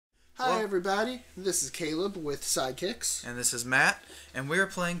Hi everybody, this is Caleb with SideKicks. And this is Matt, and we're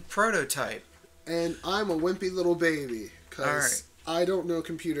playing Prototype. And I'm a wimpy little baby, because Alright. I don't know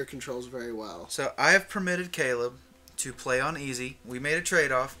computer controls very well. So I have permitted Caleb to play on easy. We made a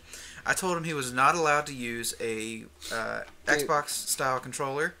trade-off. I told him he was not allowed to use a Xbox-style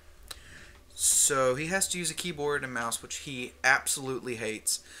controller. So he has to use a keyboard and mouse, which he absolutely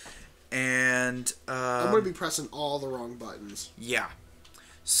hates. And I'm going to be pressing all the wrong buttons. Yeah.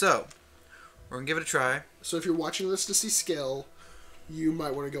 So, we're going to give it a try. So if you're watching this to see skill, you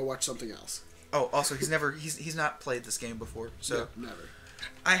might want to go watch something else. Oh, also, he's not played this game before. So No, never.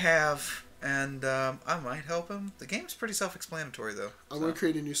 I have, and I might help him. The game's pretty self-explanatory, though. I'm going to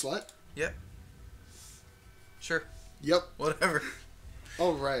create a new slot. Yep. Sure. Yep. Whatever.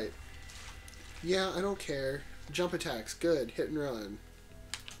 All right. Yeah, I don't care. Jump attacks. Good. Hit and run.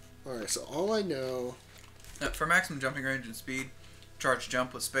 All right, so all I know... For maximum jumping range and speed, charge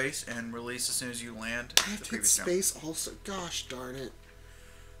jump with space and release as soon as you land. I have to hit space also. Gosh darn it.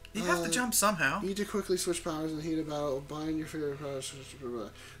 You have to jump somehow. Need to quickly switch powers in the heat of battle. Bind your favorite powers.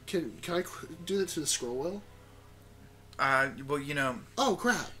 Can I do that to the scroll wheel? Well, you know... Oh,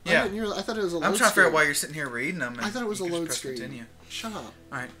 crap. Yeah. I thought it was a load I'm trying to figure out why you're sitting here reading them. I thought it was a load screen. screen. Continue. Shut up.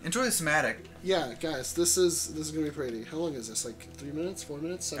 Alright, enjoy the schematic. Yeah, guys, this is going to be pretty. How long is this? Like 3 minutes? 4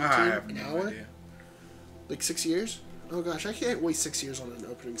 minutes? 17? I have an no hour? idea. Like 6 years? Oh gosh, I can't waste 6 years on an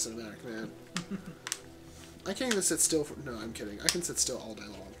opening cinematic, man. I can't even sit still for... No, I'm kidding. I can sit still all day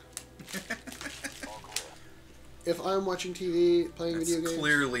long. If I'm watching TV, playing video games... It's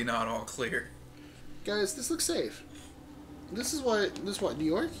clearly not all clear. Guys, this looks safe. This is what, New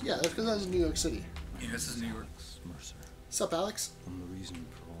York? Yeah, that's because I was in New York City. Yeah, this is New York. Mercer. Sup, Alex? I'm the reason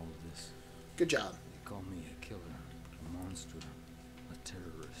for all of this. Good job. They call me a killer, a monster, a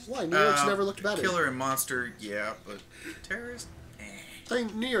terrorist. Why? New York's never looked better. Killer and monster, yeah, but terrorist? I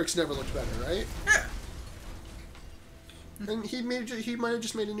mean, New York's never looked better, right? Yeah. And he might have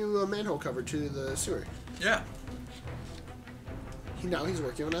just made a new manhole cover to the sewer. Yeah. Now he's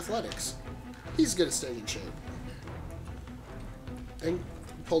working on athletics. He's good at staying in shape. And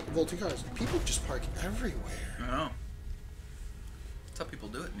vaulting cars. People just park everywhere. Oh. That's how people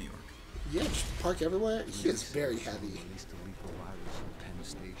do it in New York. Yeah, just park everywhere. He is very heavy. Released a lethal virus in Penn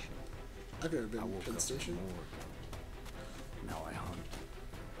Station. I've never been I to woke Penn up Station. morgue. Now I hunt.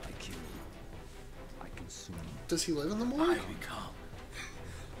 I kill. I consume. Does he live in the morgue? I become.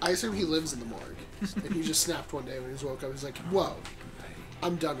 I assume he lives in the morgue. And he just snapped one day when he woke up. He's like, whoa,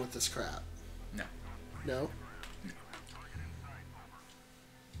 I'm done with this crap. No. No?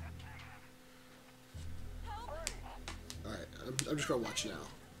 Alright, I'm just gonna watch now.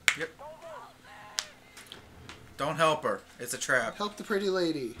 Yep. Don't help her. It's a trap. Help the pretty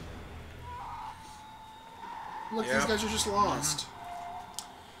lady. Look, Yep. these guys are just lost.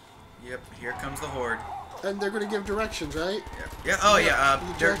 Yep. Here comes the horde. And they're gonna give directions, right? Yep. Yeah. Oh yeah.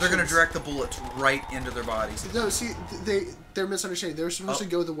 They're gonna directions. direct the bullets right into their bodies. No, see, they're misunderstanding. They were supposed to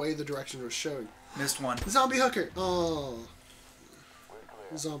go the way the direction was showing. Missed one. Zombie hooker! Oh.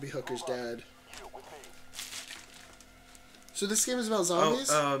 Zombie hooker's dead. So this game is about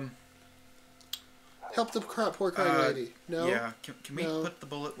zombies? Oh. Help the poor crying lady. No? Yeah. Can we No. put the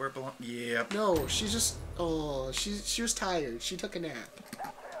bullet where it belongs? Yep. No, she's just... Oh, she was tired. She took a nap.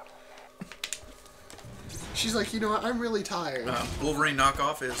 She's like, you know what? I'm really tired. Wolverine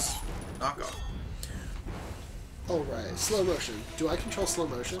knockoff is knockoff. Oh, right. Slow motion. Do I control slow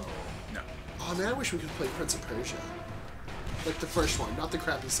motion? No. Oh, man, I wish we could play Prince of Persia. Like the first one, not the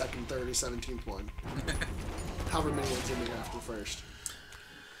crappy second, third, or 17th one. However many ones in there after the first.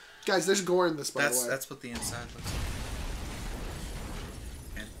 Guys, there's gore in this, by the way. That's what the inside looks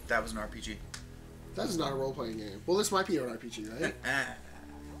like. And that was an RPG. That is not a role-playing game. Well, this might be an RPG, right?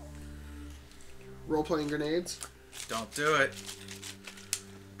 Role-playing grenades? Don't do it.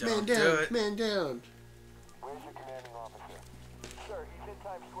 Man Don't do down, it. man down. Where's your commanding officer? Sir, he's in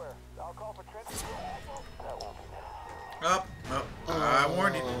Times Square. I'll call for transport. That won't be necessary. I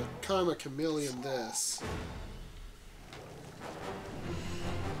warned you. Karma Chameleon this.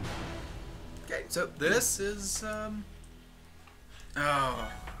 Okay, so this is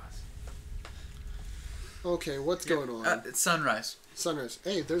Okay, what's going on? It's sunrise. Sunrise.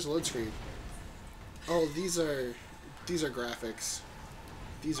 Hey, there's a load screen. Oh, these are graphics.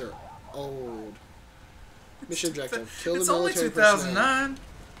 These are old. Mission objective. Kill the It's only military personnel. 2009.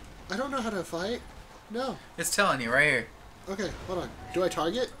 I don't know how to fight. No. It's telling you right here. Okay, hold on. Do I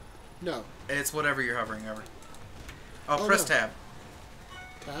target? No. It's whatever you're hovering over. Oh, Oh, press no. tab.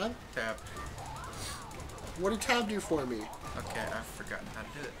 Tab? Tab. What did tab do for me? Okay, I've forgotten how to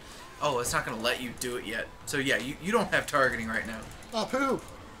do it. Oh, it's not going to let you do it yet. So yeah, you don't have targeting right now. Oh, poop.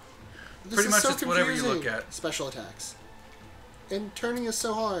 This Pretty is much so it's whatever you look confusing. at. Special attacks. And turning is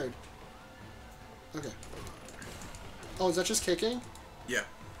so hard. Okay. Oh, is that just kicking? Yeah.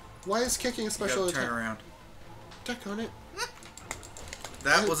 Why is kicking a You special gotta turn attack? around. Duck on it.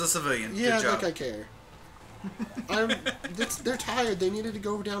 That was a civilian. Yeah, Good job. I think I care. They're tired. They needed to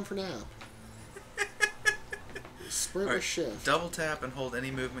go down for nap. Sprint All with shift. Double tap and hold any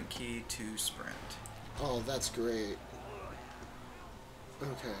movement key to sprint. Oh, that's great.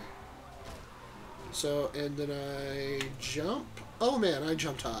 Okay. So, and then I jump. Oh man, I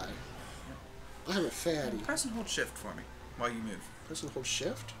jumped high. I'm a fatty. Press and hold shift for me while you move. Press and hold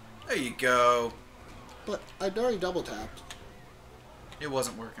shift? There you go. But I'd already double tapped. It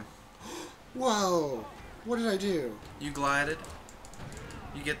wasn't working. Whoa! What did I do? You glided.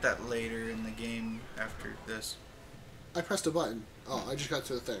 You get that later in the game after this. I pressed a button. Oh, I just got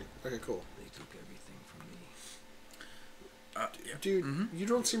to the thing. Okay, cool. They took everything from me. Yeah. Dude, you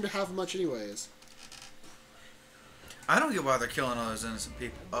don't seem to have much anyways. I don't get why they're killing all those innocent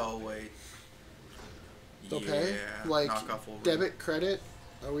people. Oh, wait. They'll pay? Yeah, Like, knockoff Wolverine. debit, credit?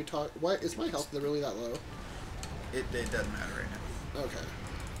 Are we talking... What? Is my health really that low? It doesn't matter right now. Okay.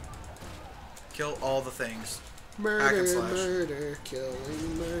 Kill all the things. Hack and Murder, slash. murder,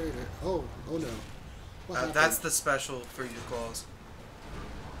 killing, murder. Oh no. What happened? That's the special for your claws.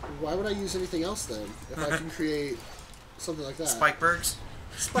 Why would I use anything else then? If I can create something like that. Spikebergs.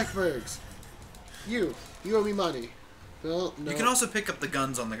 Spikebergs. You owe me money. No. You can also pick up the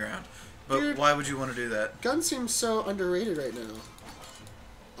guns on the ground. But Dude. why would you want to do that? Gun seems so underrated right now.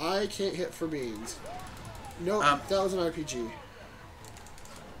 I can't hit for beans. Nope, that was an RPG.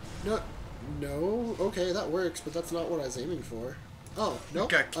 No, okay, that works, but that's not what I was aiming for. Oh,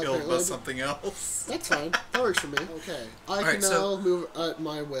 nope. You got killed apparently by I did- something else. That's fine. That works for me. Okay. I can Alright, now so- move at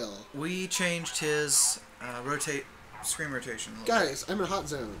my will. We changed his screen rotation. a little Guys, I'm in a hot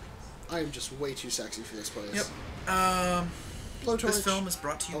zone. I am just way too sexy for this place. bit. Yep. Blowtorch. This film is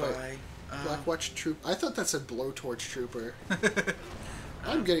brought to you Oh, wait. by... Blackwatch Troop. I thought that said Blowtorch Trooper.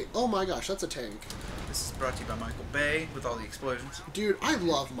 I'm getting... Oh my gosh, that's a tank. This is brought to you by Michael Bay with all the explosions. Dude, I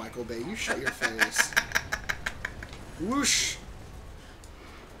love Michael Bay. You shut your face. Whoosh.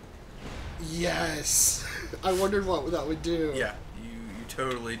 Yes. I wondered what that would do. Yeah, you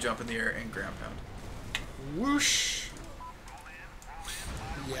totally jump in the air and ground pound. Whoosh.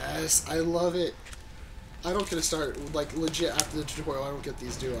 Yes, I love it. I don't get to start, like, legit after the tutorial. I don't get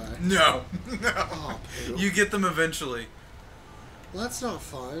these, do I? No, no. Oh, poop. You get them eventually. Well, that's not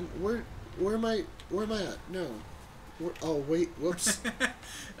fun. Where am I at? No. Oh, wait. Whoops.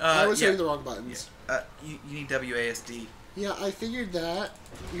 I was hitting the wrong buttons. You need WASD. Yeah, I figured that.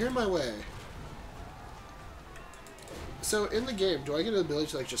 You're in my way. So, in the game, do I get the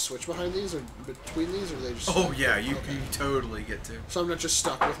ability to, like, just switch behind these, or between these, or do they just... Oh yeah, you Okay. totally get to. So I'm not just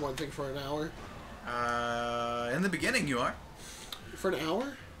stuck with one thing for an hour? In the beginning you are. For an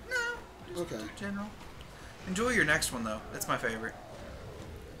hour? No. Okay. General. Enjoy your next one though. That's my favorite.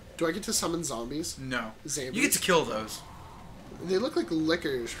 Do I get to summon zombies? No. Zombies? You get to kill those. They look like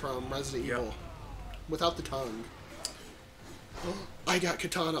lickers from Resident Yep. Evil. Without the tongue. I got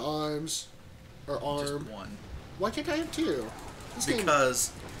katana arms. Or arm. Just one. Why can't I have two? This game-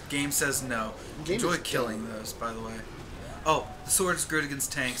 Because game says no. Game Enjoy is killing dumb. those, by the way. Oh, the sword is good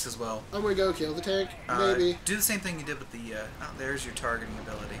against tanks as well. I'm gonna go kill the tank. Maybe. Do the same thing you did with the... oh, there's your targeting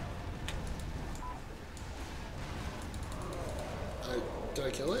ability. Did I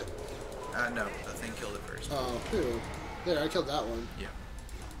kill it? No, the thing killed it first. Oh, who? There, I killed that one. Yeah.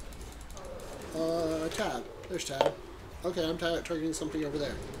 Tab. There's Tab. Okay, I'm targeting something over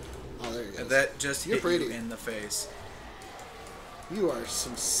there. Oh, there you go. And that just You're hit pretty. you in the face. You are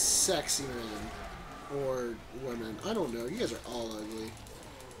some sexy men. Or women. I don't know. You guys are all ugly.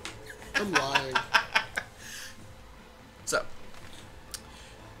 I'm lying.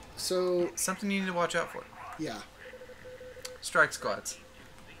 So, Something you need to watch out for. yeah. Strike squads.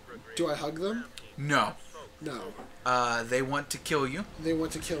 Do I hug them? No. No. They want to kill you. They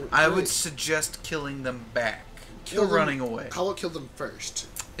want to kill... I would Wait, suggest killing them back. kill or them- running away. How about kill them first?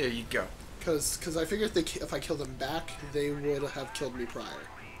 There you go. Because I figure if I kill them back, they would have killed me prior.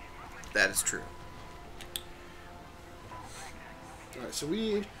 That is true. Alright, so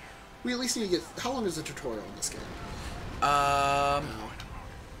we at least need to get... How long is the tutorial in this game?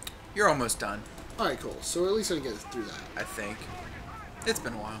 You're almost done, Alright, cool. So at least I can get through that. I think. It's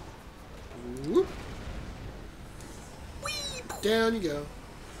been a while. Whoop. Down you go.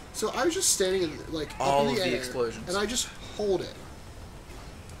 So I was just standing in, like, All up in of the the air, explosions. and I just hold it.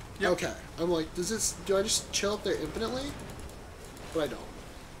 Yep. Okay. I'm like, do I just chill up there infinitely? But I don't.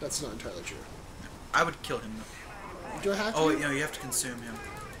 That's not entirely true. I would kill him though. Do I have to? Oh, wait, no, you have to consume him.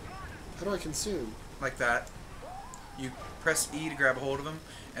 How do I consume? Like that. You press E to grab a hold of him,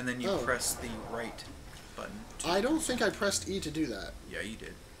 and then you Oh. press the right button. I don't think I pressed E to do that. Yeah, you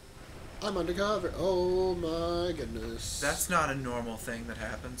did. I'm undercover. Oh my goodness. That's not a normal thing that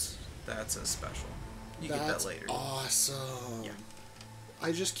happens. That's a special. You get that later. Awesome. Yeah.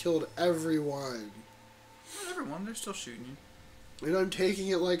 I just killed everyone. Not everyone, they're still shooting you. And I'm taking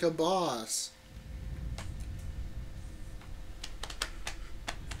it like a boss.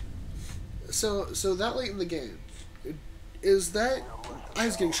 So that late in the game, is that I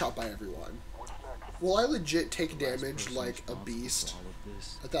was getting shot by everyone? Will I legit take damage like a beast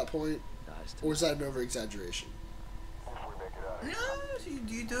at that point, or is that an over-exaggeration? No,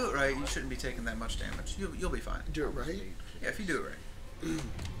 you do it right. You shouldn't be taking that much damage. You'll be fine. Do it right? Yeah, if you do it right.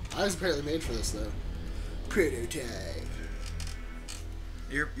 I was apparently made for this though. Prototype.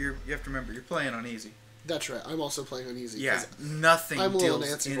 You have to remember you're playing on easy. That's right. I'm also playing on easy. Yeah, nothing I'm a little deals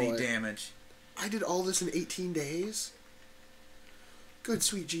Nancy any boy. damage. I did all this in 18 days. Good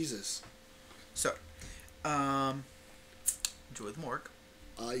sweet Jesus. So, enjoy the morgue.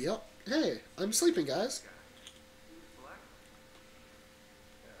 Yep. Hey, I'm sleeping, guys.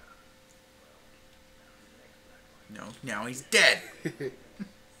 No, now he's dead.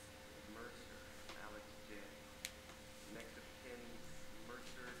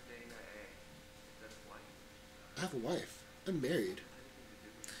 I have a wife. I'm married.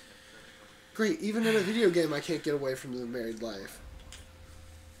 Great, even in a video game I can't get away from the married life.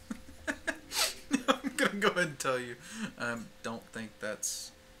 I'm gonna go ahead and tell you, don't think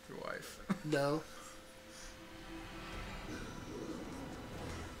that's your wife. No.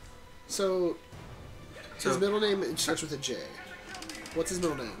 So, his middle name starts with a J. What's his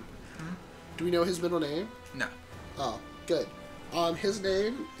middle name? Do we know his middle name? No. Oh, good. His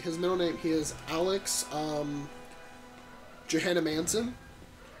middle name, he is Alex, Johanna Manson.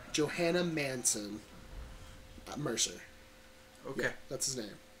 Mercer. Okay. Yeah, that's his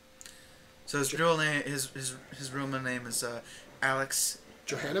name. So his real name, his real name is Alex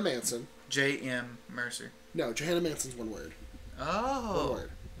Johanna Manson. J.M. Mercer. No, Johanna Manson's one word. Oh. One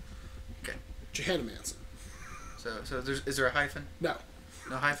word. Okay. Johanna Manson. So is there a hyphen? No.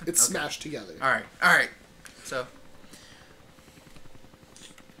 No hyphen? It's Okay. smashed together. All right. So.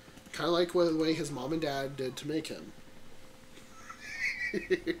 Kind of like the way his mom and dad did to make him.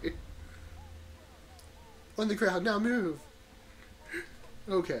 On the ground, now move.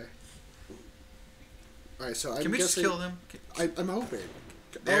 Okay. Alright, so I'm Can we just guessing... kill him? I'm hoping.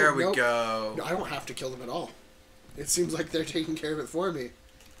 There we nope. go. No, I don't have to kill them at all. It seems like they're taking care of it for me.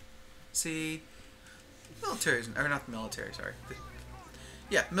 See, military's... Or not the military, sorry.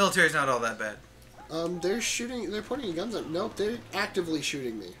 Yeah, military's not all that bad. They're pointing guns at... Nope, they're actively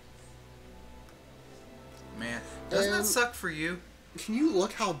shooting me. Man, doesn't that suck for you? Can you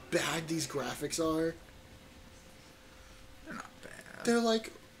look how bad these graphics are? They're not bad. They're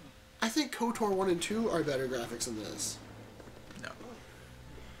like... I think KOTOR 1 and 2 are better graphics than this. No.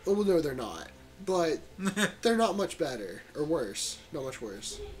 Oh, well, no, they're not. But they're not much better. Or worse. Not much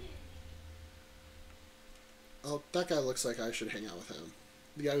worse. Oh, that guy looks like I should hang out with him.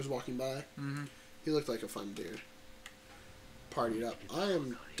 The guy who's walking by. Mm-hmm. He looked like a fun dude. Partied up. I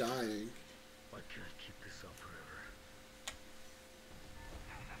am dying. I can't keep this up forever.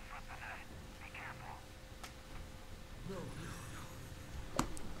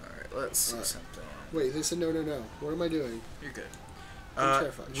 Alright, let's see something. Wait, they said no, no, no. What am I doing? You're good. I'm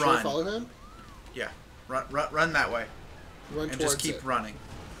terrified. Should Run. I follow him? Yeah. Run that way. Run And towards just keep it. running.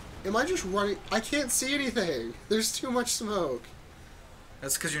 Am I just running? I can't see anything. There's too much smoke.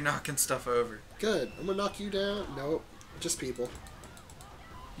 That's because you're knocking stuff over. Good. I'm gonna knock you down. Nope. Just people.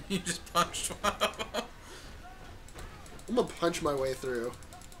 You just punched one of them. I'm gonna punch my way through.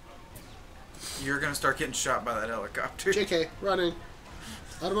 You're gonna start getting shot by that helicopter. JK, running.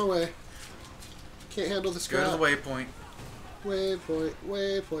 Out of my way. Can't handle this Go crap. to the waypoint. Waypoint,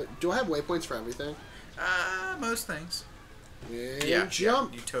 waypoint. Do I have waypoints for everything? Most things. And Yeah,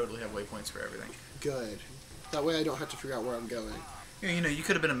 jump. you totally have waypoints for everything. Good. That way I don't have to figure out where I'm going. You know, you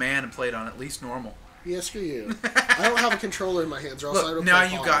could have been a man and played on at least normal. Yeah, screw you. I don't have a controller in my hands, or else I would Look, have now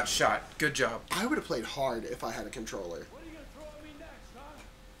played you hard. got shot. Good job. I would have played hard if I had a controller.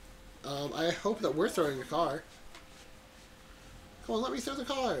 I hope that we're throwing a car. Come on, let me throw the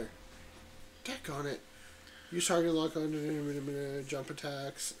car. Daggone it. Use target lock on, jump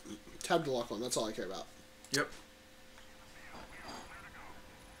attacks. Tab to lock on, that's all I care about. Yep.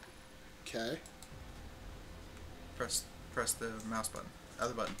 Okay. Press the mouse button.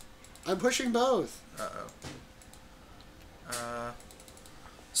 Other button. I'm pushing both.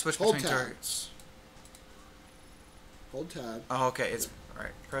 Switch Hold between tab. targets. Hold tab. Oh, okay. It's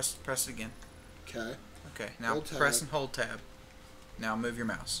Alright, press it again. Okay. Okay, now Hold tab. press and hold tab. Now move your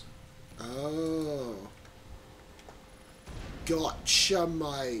mouse. Oh. Gotcha,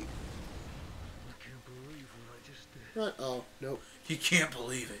 mate. I can't believe what I just did. Right. Oh, nope. You can't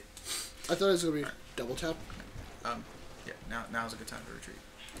believe it. I thought it was going to be double tap. Yeah, now's a good time to retreat.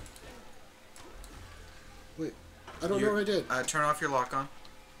 Wait. I don't know what I did. Turn off your lock on.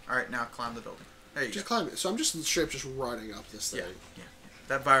 Alright, now climb the building. There you Just go. climb it. So I'm just straight up just running up this thing. Yeah.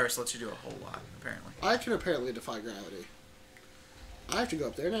 That virus lets you do a whole lot, apparently. I can apparently defy gravity. I have to go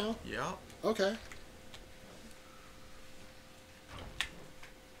up there now. Yep. Okay.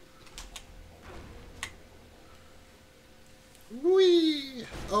 Whee!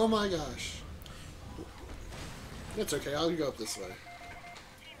 Oh my gosh. It's okay, I'll go up this way.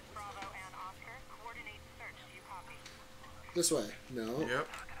 This way. No. Yep.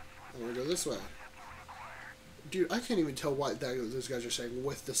 I want to go this way. Dude, I can't even tell what those guys are saying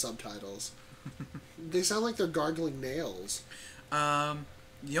with the subtitles. They sound like they're gargling nails.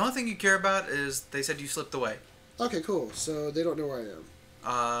 The only thing you care about is they said you slipped away. Okay, cool. So they don't know where I am.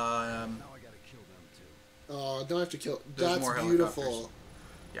 Now I gotta kill them too. Oh, don't have to kill. There's That's more beautiful.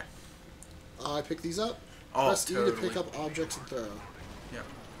 Yeah. I pick these up. Oh, Press E totally. to pick up objects and throw. Yep.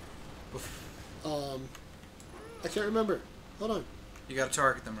 Oof. I can't remember. Hold on. You gotta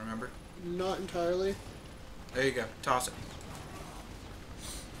target them, remember? Not entirely. There you go. Toss it.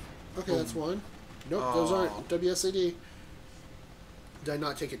 Okay, that's one. Nope, those Oh. aren't WSAD. Did I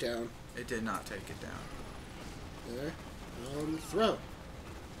not take it down? It did not take it down. There. Throw.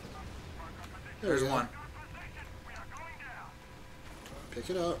 There's we go. one. Pick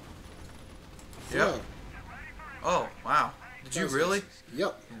it up. Yep. Throw. Oh, wow. Did you That's really? nice.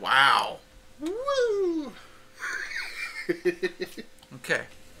 Yep. Wow. Woo! Okay.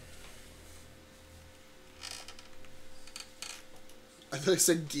 I thought I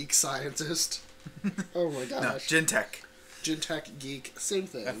said geek scientist. Oh my No, gosh. Gentech, Gentech, geek, same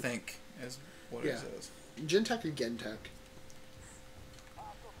thing. I think, is what Yeah. it says. Gentech or Gentech?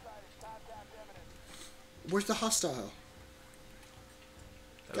 Where's the hostile?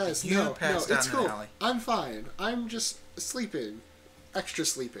 Guys, You no, passed it's down cool. the alley. I'm fine. I'm just sleeping. Extra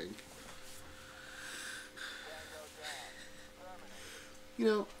sleeping. You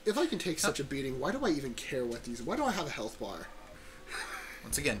know, if I can take such a beating, why do I even care what these... Why do I have a health bar?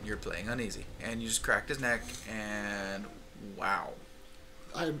 Once again, you're playing uneasy, and you just cracked his neck, and wow.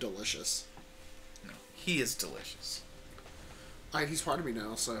 I am delicious. No, he is delicious. He's part of me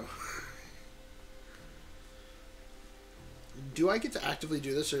now, so... Do I get to actively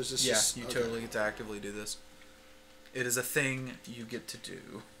do this, or is this just... You okay. totally get to actively do this. It is a thing you get to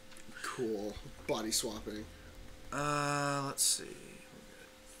do. Cool. Body swapping. Let's see.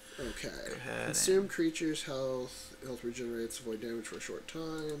 Okay. Go ahead Consume creatures' health. Health regenerates. Avoid damage for a short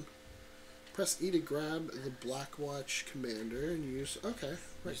time. Press E to grab the Blackwatch commander and use... Okay.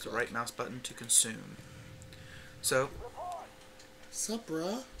 Use the right mouse button to consume. So Sup,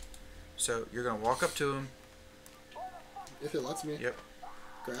 bruh? So you're gonna walk up to him. If it lets me. Yep.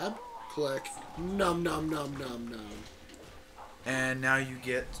 Grab. Click. Nom nom nom nom nom. And now you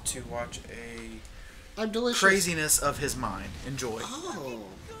get to watch a I'm delicious. craziness of his mind. Enjoy. Oh.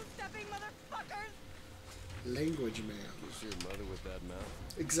 Language man. Is your mother with that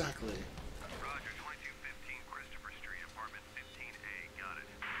mouth? Exactly. Roger, 2215 Christopher Street, apartment 15A. Got it.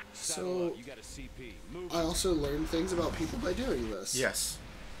 So, You got a CP. Move. I also learn things about people by doing this. Yes.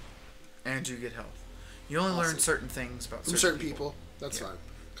 And you get health. You only learn Awesome. certain things about From certain people. That's Yeah. fine.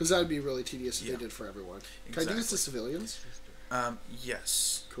 Because that would be really tedious if Yeah. they did for everyone. Can I do this to civilians?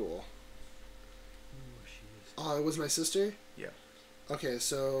 Yes. Cool. Oh, it was my sister? Yeah. Okay,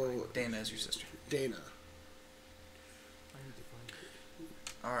 so... Dana is your sister. Dana.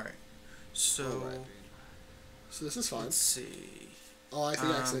 Alright. So, Alright. So this is fun. let's see. Oh, I think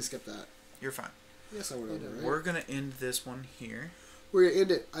I accidentally skipped that. You're fine. Yes, I went over, right? We're going to end this one here. We're going to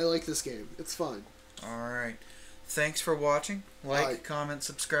end it. I like this game. It's fun. Alright. Thanks for watching. Like, Alright. comment,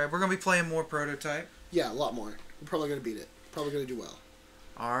 subscribe. We're going to be playing more Prototype. Yeah, a lot more. We're probably going to beat it. Probably going to do well.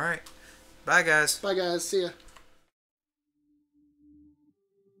 Alright. Bye, guys. Bye, guys. See ya.